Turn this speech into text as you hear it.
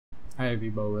Hi,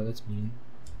 Boba, that's me.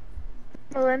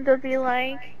 Melinda be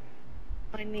like,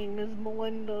 my name is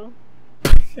Melinda.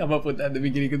 I'm gonna put that at the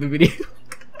beginning of the video.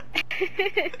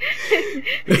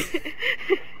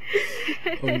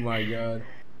 Oh my god.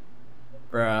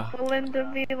 Bruh.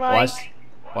 Melinda be like,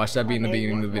 Watch that be in the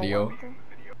beginning of the video. Melinda.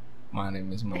 My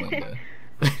name is Melinda.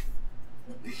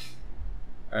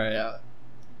 Alright, yeah.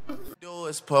 Do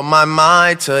is put my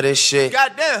mind to this shit.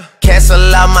 Goddamn. Cancel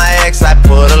out my ex, I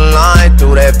put a line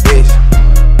through that bitch.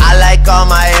 I like all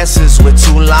my S's with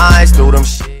 2 lines through them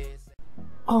shit.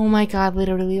 Oh my god,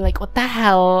 literally, like, what the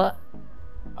hell?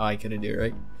 Oh, I couldn't do it,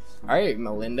 right? Alright,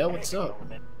 Melinda, what's up?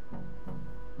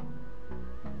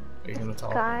 Are you gonna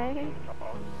talk? Guy.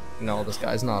 No, this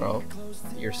guy's not up.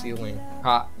 Your ceiling.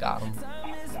 Ha, got him.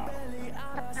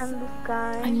 I'm this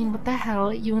guy. I mean, what the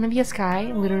hell? You wanna be a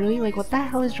sky? Literally, like, what the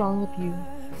hell is wrong with you?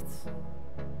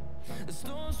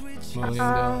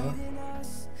 Melinda.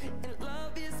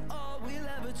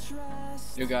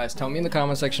 You guys, tell me in the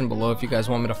comment section below if you guys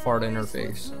want me to fart in her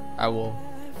face. I will.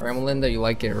 Alright, Melinda, you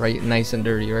like it, right? Nice and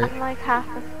dirty, right? I'm like half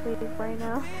asleep right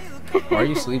now. Why are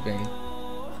you sleeping?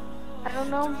 I don't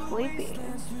know, I'm sleepy.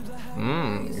 You're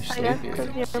I guess sleepy.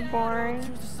 because you're boring.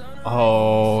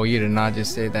 Oh, you did not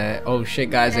just say that. Oh shit,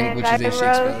 guys, And nglitcheshd I exposed.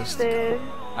 roasted.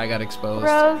 I got exposed.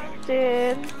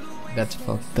 Roasted. That's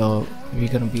fucked up. You're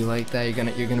gonna be like that?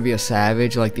 You're gonna be a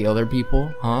savage like the other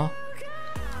people, huh?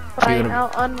 Fine,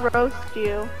 I'll unroast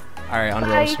you. Alright,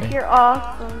 unroast Like, me. you're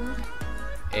awesome.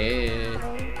 Hey,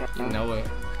 you know it.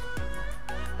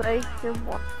 Like, you're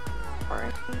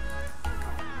boring.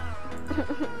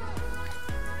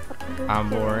 I'm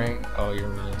boring. Oh, you're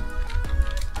mean.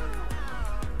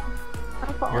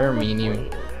 You're mean, you.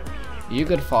 You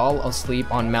could fall asleep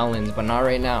on melons, but not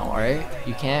right now, alright?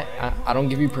 You can't. I don't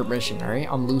give you permission, alright?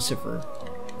 I'm Lucifer.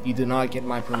 You do not get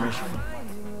my permission.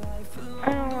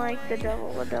 I don't like the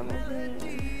devil. The devil's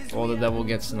mean. Well, the devil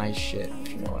gets nice shit, if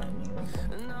you know what I mean.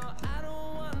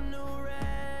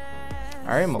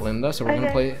 Alright, Melinda, so we're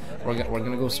gonna play. We're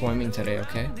gonna go swimming today,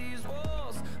 okay?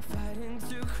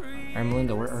 Alright,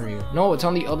 Melinda, where are you? No, it's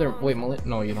on the other. Wait, Melinda.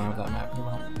 No, you don't have that map.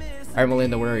 Alright,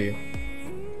 Melinda, where are you?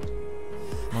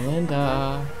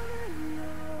 Melinda.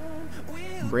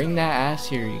 Bring that ass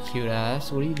here, you cute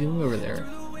ass. What are you doing over there?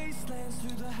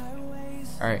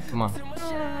 Alright, come on.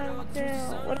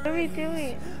 What are we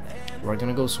doing? We're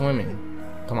gonna go swimming.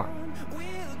 Come on.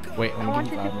 Wait, let I me want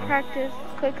give to you do 5 minutes. practice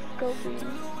quick scoping.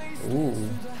 Ooh.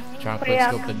 Trying to But yeah,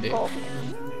 quick scope the dick. scope.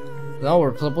 No,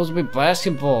 we're supposed to be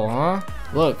basketball, huh?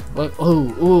 Look.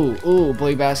 Ooh,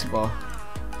 play basketball.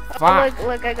 Fuck.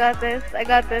 Look, I got this.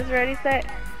 Ready, set.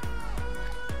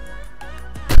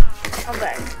 I'm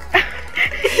back.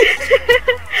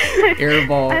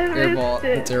 Airball, I airball, missed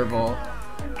it. it's airball.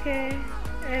 Okay,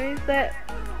 ready, set.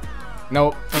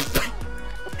 Nope.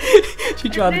 She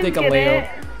tried to take a didn't get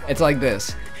layup. It's like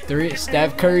this. 3,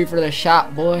 Steph Curry for the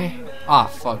shot, boy. Ah,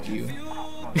 fuck you.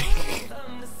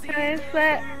 Ready,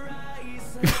 set.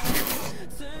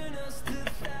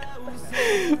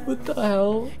 What the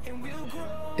hell?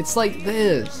 It's like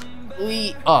this.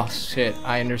 Oh shit,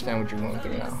 I understand what you're going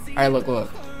through now. Alright,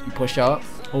 look. You push up.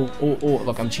 Oh,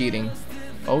 look, I'm cheating.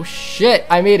 Oh shit,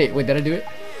 I made it. Wait, did I do it?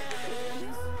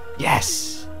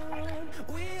 Yes.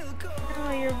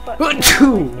 Oh, your butt.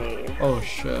 Oh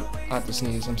shit, I have to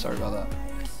sneeze. I'm sorry about that.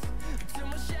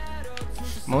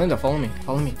 Melinda, follow me.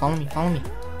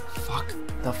 Fuck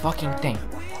the fucking thing.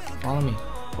 Follow me.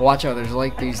 Watch out, there's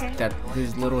like these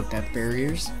little death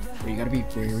barriers where you gotta be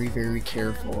very, very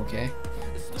careful, okay?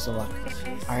 So look.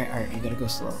 Alright, you gotta go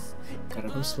slow.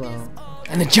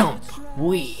 And then jump!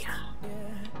 Wee!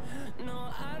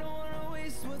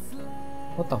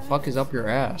 What the fuck is up your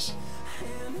ass?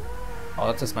 Oh,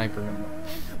 that's a sniper.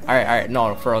 Alright,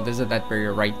 no, for real, there's a death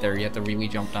barrier right there. You have to really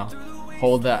jump down.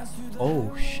 Hold that.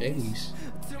 Oh, shitties.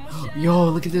 Yo,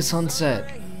 look at this sunset.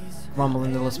 Come on,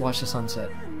 Melinda, let's watch the sunset.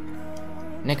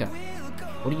 Nika,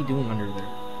 what are you doing under there?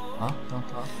 Huh?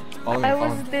 Follow me. I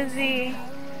was busy.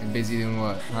 You're busy doing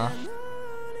what? Huh?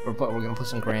 We're gonna put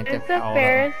some Grand Theft It's a Auto.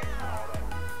 Ferris.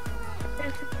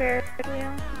 It's a Ferris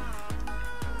wheel.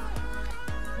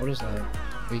 What is that?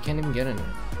 Well, you can't even get in it.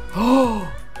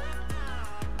 Oh!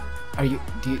 Do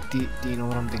you know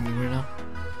what I'm thinking right now?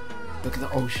 Look at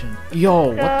the ocean. Yo,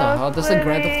 what the hell? That's like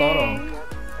Grand Theft Auto.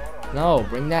 No,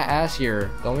 bring that ass here.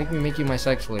 Don't make me make you my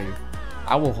sex slave.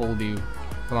 I will hold you.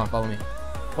 Come on, follow me.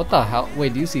 What the hell?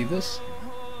 Wait, do you see this?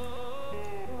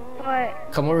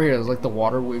 What? Come over here. It's like the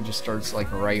water wave just starts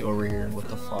like right over here. What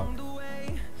the fuck? Do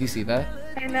you see that?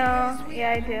 I know.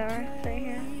 Yeah, I do. It's right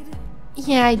here.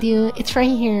 Yeah, I do. It's right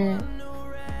here.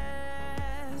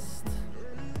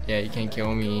 Yeah, you can't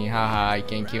kill me. Haha, you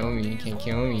can't kill me. You can't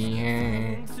kill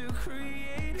me.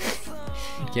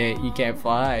 You can't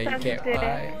fly. You can't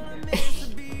fly.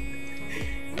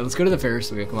 Let's go to the Ferris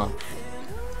wheel. Come on.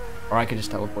 Or I could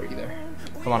just teleport you there.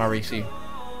 Come on, I'll race you.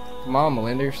 Come on,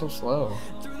 Melinda, you're so slow.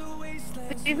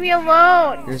 Leave me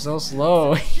alone. You're so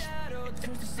slow.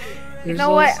 You know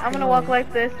what? I'm gonna walk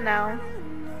like this now.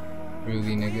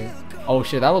 Really, nigga? Oh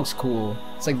shit, that looks cool.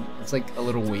 It's like a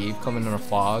little wave coming in a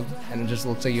fog, and it just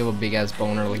looks like you have a big ass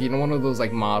boner. Like, you know, one of those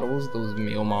like models, those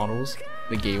male models,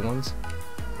 the gay ones.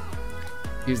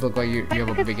 These look like you have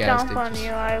a big ass dick. On you,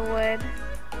 I would.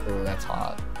 Oh, that's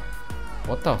hot.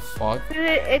 What the fuck? Dude,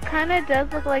 it kind of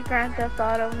does look like Grand Theft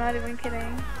Auto. I'm not even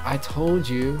kidding. I told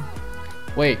you.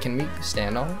 Wait, can we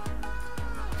stand on it?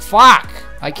 Fuck!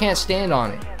 I can't stand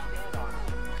on it.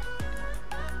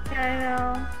 Yeah, I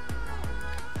know.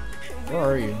 Where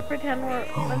are you? Let's pretend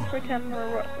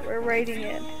we're raiding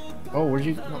it. Oh, where'd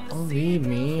you? Don't leave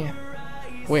me.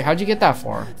 Wait, how'd you get that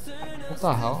far? What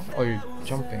the hell? Oh, you're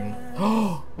jumping.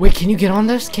 Oh, wait, can you get on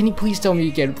this? Can you please tell me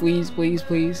you can? Please, please,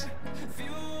 please.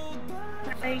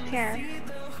 No, you can't.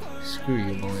 Screw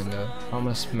you, Melinda. I'm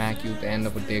gonna smack you at the end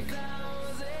of a dick.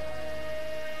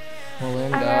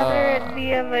 Melinda. I'd rather it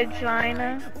be a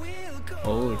vagina.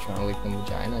 Oh, you're trying to lick them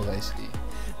vaginas, I see.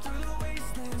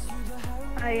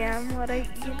 I am what I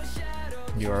eat.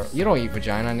 You don't eat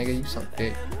vagina, nigga. You suck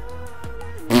dick.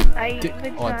 I eat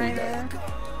vagina. Oh, I think that.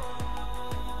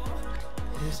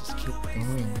 What is this kid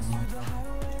doing? Oh my God.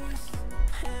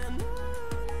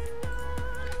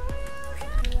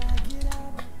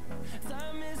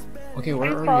 Okay,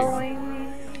 where are following you? Me?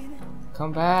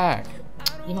 Come back.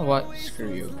 You know what?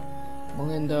 Screw you.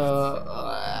 Melinda.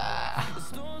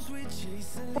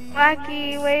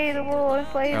 Wacky, waitable,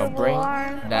 inflatable Bring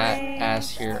arms. that ass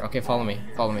here. Okay, follow me.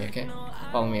 Follow me, okay?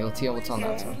 Follow me. Let's see what's on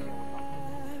that side.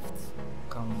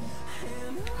 Come.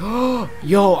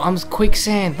 Yo, I'm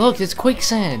quicksand. Look, it's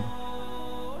quicksand.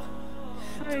 Oh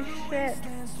shit.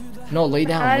 No, lay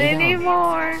down. Not lay down.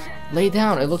 anymore. Lay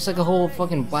down. It looks like a whole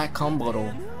fucking black cum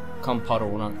puddle. Cum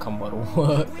puddle, not cum puddle.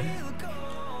 What?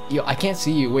 Yo, I can't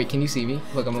see you. Wait, can you see me?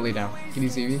 Look, I'm gonna lay down. Can you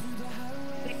see me?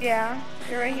 Yeah,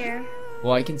 you're right here.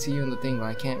 Well, I can see you in the thing, but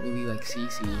I can't really like see you.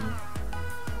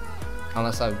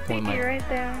 Unless I point my You're right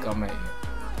there. gum at you.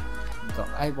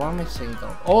 Why am I saying go?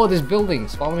 Oh, there's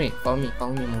buildings. Follow me. Follow me.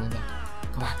 Follow me, Melinda.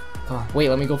 Come on. Come on. Wait,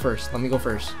 let me go first. Let me go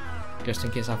first. Just in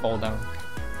case I fall down.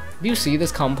 Do you see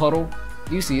this cum puddle?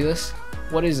 Do you see this?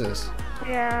 What is this?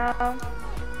 Yeah.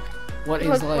 What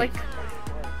It is looks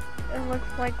it looks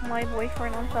like my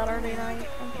boyfriend on Saturday night.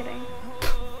 I'm kidding.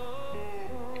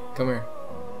 Come here.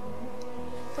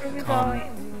 Where are we Cum. going?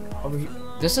 Over here.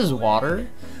 This is water?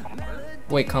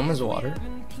 Wait, cum is water?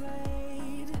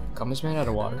 Cum is made out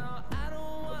of water?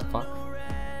 What the fuck?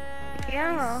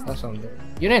 Yeah. That's something.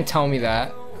 You didn't tell me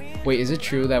that. Wait, is it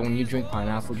true that when you drink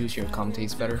pineapple juice, your cum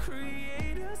tastes better?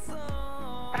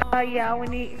 Yeah,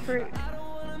 when you eat fruit.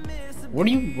 Where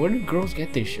do girls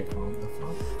get this shit from? What the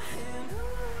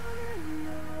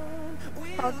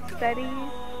fuck? Called study.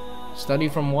 Study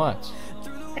from what?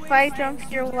 If I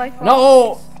jump, your life.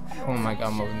 No! Oh my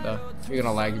god, Melinda. You're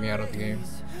gonna lag me out of the game.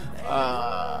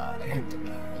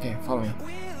 Okay, follow me.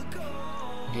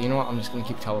 Okay, you know what? I'm just gonna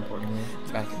keep teleporting you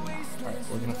back in the map. Alright,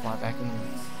 we're gonna fly back in the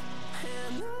map.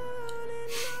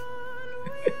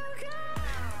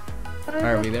 Alright,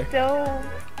 are we there?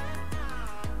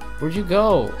 Where'd you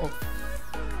go? Oh.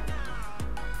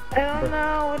 I don't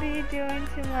know. What are you doing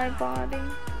to my body?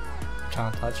 I'm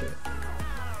trying to touch it.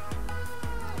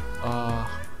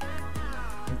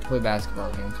 Play basketball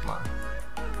again. Come on.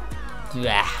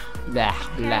 Blah blah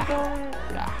blah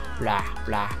blah blah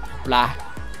blah blah.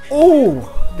 Oh!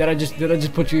 Did I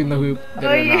just put you in the hoop? Did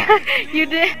Oh yeah, you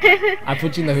did. I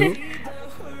put you in the hoop.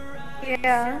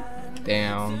 Yeah.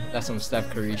 Damn, that's some Steph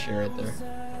Curry shit right there.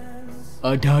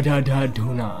 Da da da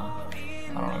do na.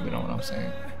 I don't even know what I'm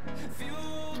saying.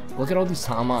 Look at all these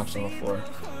tomahawks on the floor.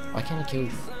 Why can't I kill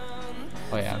you?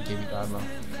 Oh yeah, I'll give you that now.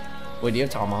 Wait, do you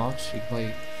have tomahawks? You can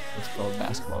play what's called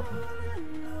basketball.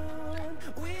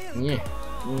 Yeah.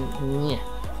 Yeah.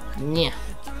 Yeah.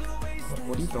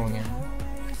 What are you throwing at me?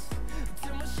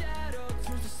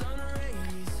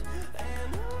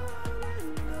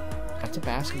 That's a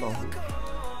basketball hoop.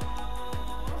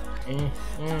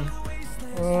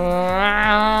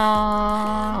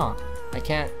 I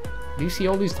can't. Do you see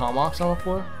all these tomahawks on the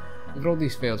floor? Look at all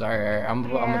these fails. Alright, I'm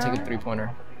gonna take a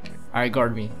 3-pointer. Alright,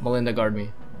 guard me. Melinda, guard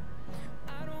me.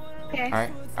 Okay.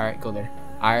 Alright, go there.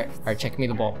 Alright, check me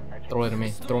the ball. Throw it at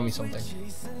me. Throw me something.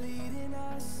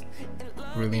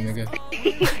 Really, nigga?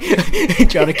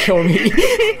 Try to kill me.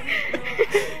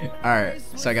 Alright,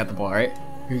 so I got the ball, right?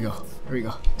 Here you go. Here you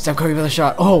go. Stop coming for the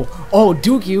shot. Oh,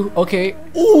 duke you. Okay.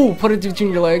 Ooh, put it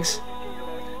between your legs.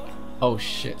 Oh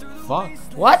shit. Fuck.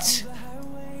 What?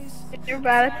 You're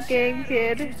bad at the game,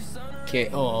 kid. Okay.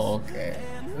 Oh, okay.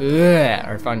 Ugh.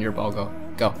 I found your ball. Go.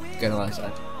 Go. Get on that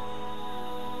side.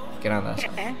 Get on that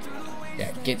side. Okay.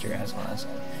 Yeah, get your ass on that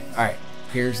side. Alright.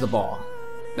 Here's the ball.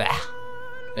 There.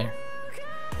 There.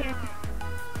 Yeah.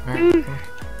 Alright.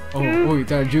 Oh, you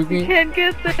trying to juke me? Can't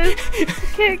get this.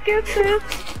 Can't get this.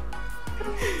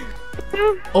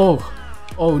 Oh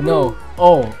no.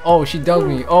 Oh, she dug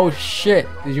me. Oh shit.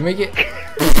 Did you make it? What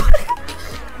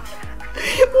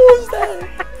was that?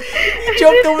 You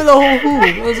jumped over the whole hoop.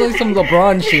 It was like some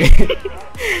LeBron shit.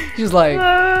 She's like, you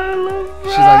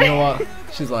know what?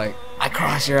 She's like, I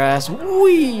cross your ass.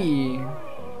 Wee.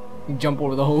 You jump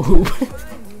over the whole hoop.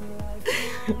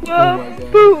 Oh my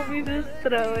god. Boom! You just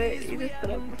throw it. You just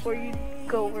throw it before you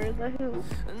go over the hoop.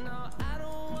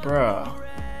 Bruh.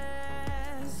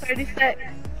 30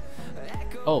 seconds.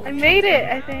 Oh. I made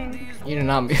it, I think. You did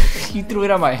not. You threw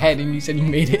it on my head and you said you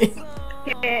made it.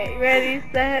 Okay, ready,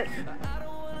 set.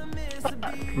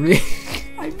 Fuck. Really?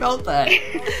 I felt that.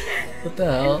 What the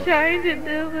hell? I'm trying to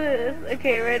do this.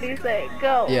 Okay, ready, set,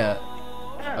 go. Yeah.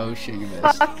 Oh shit, you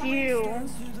missed. Fuck you.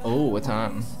 Oh, what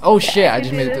time? Oh shit, I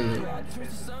just made it through the...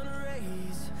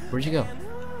 Where'd you go?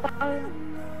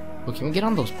 Well, can we get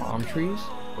on those palm trees?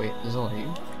 Wait, there's a lady.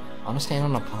 I wanna stand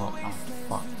on a palm. Oh,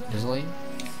 fuck. There's a lady?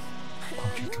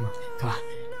 Palm tree, come on. Come on.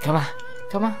 Come on.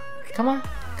 Come on. Come on.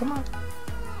 Come on.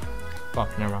 Fuck,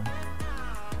 never mind.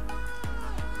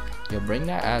 Yo, bring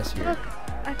that ass here. Look,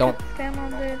 I Don't. can stand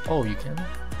on this. Oh, you can?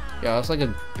 Yeah, that's like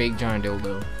a big giant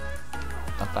dildo.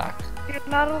 The fact. You're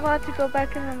not allowed to go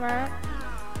back in the map.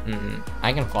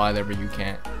 I can fly there, but you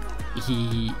can't.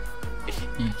 You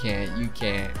can't. You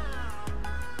can't.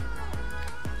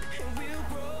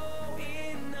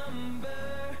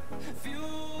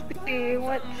 Okay,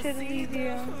 what should we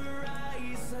do?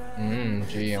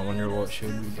 Gee, I wonder what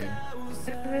should we do. Is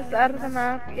this out of the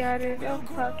map? Yeah, it is. Oh,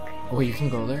 fuck. Oh, you can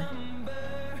go there?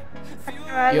 I'm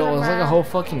out Yo, of the it's like a map. whole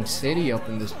fucking city up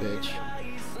in this bitch.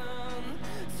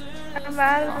 I'm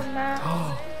out of the map.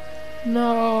 Oh,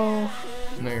 no.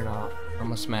 No, you're not. I'm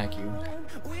gonna smack you.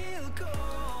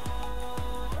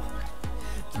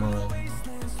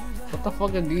 What the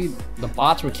fuck are these? The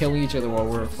bots were killing each other while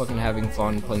we were fucking having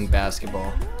fun playing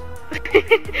basketball. What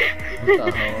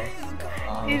the hell?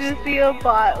 You just see a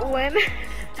bot win.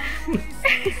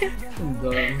 I'm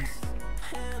done.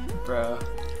 Bruh.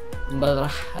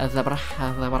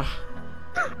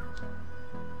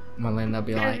 Melinda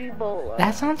be like, Ebola.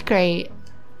 That sounds great.